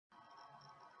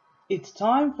It's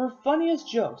time for funniest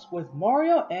jokes with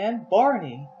Mario and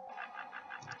Barney.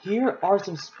 Here are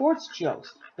some sports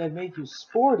jokes that make you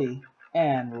sporty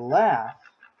and laugh.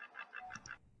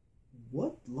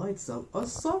 What lights up a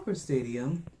soccer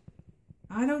stadium?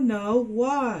 I don't know.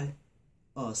 Why?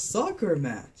 A soccer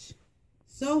match.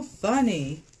 So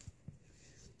funny.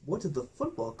 What did the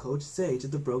football coach say to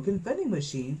the broken vending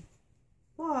machine?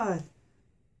 What?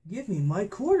 Give me my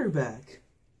quarterback.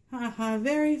 Haha,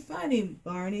 very funny,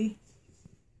 Barney.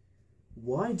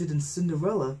 Why didn't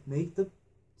Cinderella make the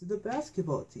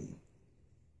basketball team?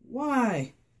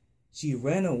 Why? She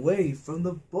ran away from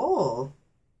the ball.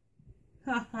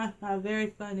 Ha ha ha, very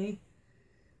funny.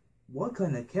 What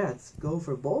kind of cats go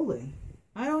for bowling?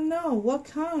 I don't know. What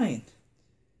kind?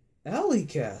 Alley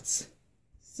cats.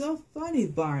 So funny,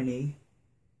 Barney.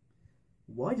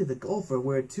 Why did the golfer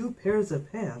wear 2 pairs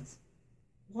of pants?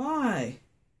 Why?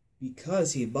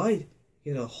 Because he might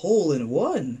hit a hole in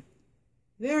one.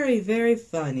 Very, very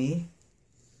funny.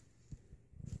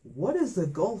 What is the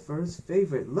golfer's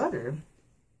favorite letter?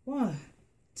 What?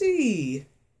 T.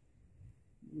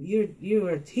 You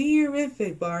are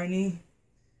terrific, Barney.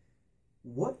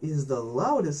 What is the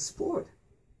loudest sport?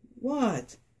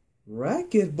 What?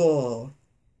 Racquetball.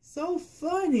 So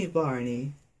funny,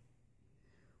 Barney.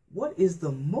 What is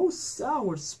the most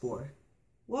sour sport?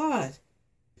 What?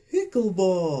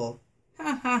 Pickleball.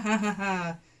 Ha ha ha ha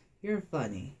ha. You're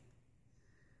funny.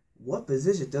 What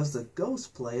position does the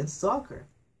ghost play in soccer?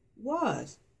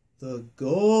 What? The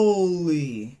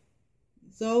goalie.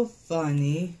 So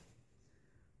funny.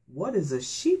 What is a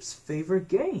sheep's favorite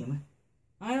game?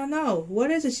 I don't know. What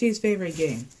is a sheep's favorite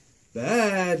game?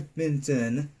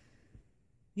 Badminton.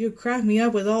 You cracked me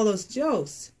up with all those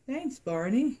jokes. Thanks,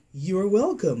 Barney. You're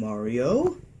welcome,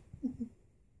 Mario.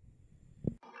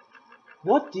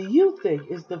 What do you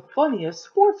think is the funniest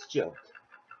sports joke?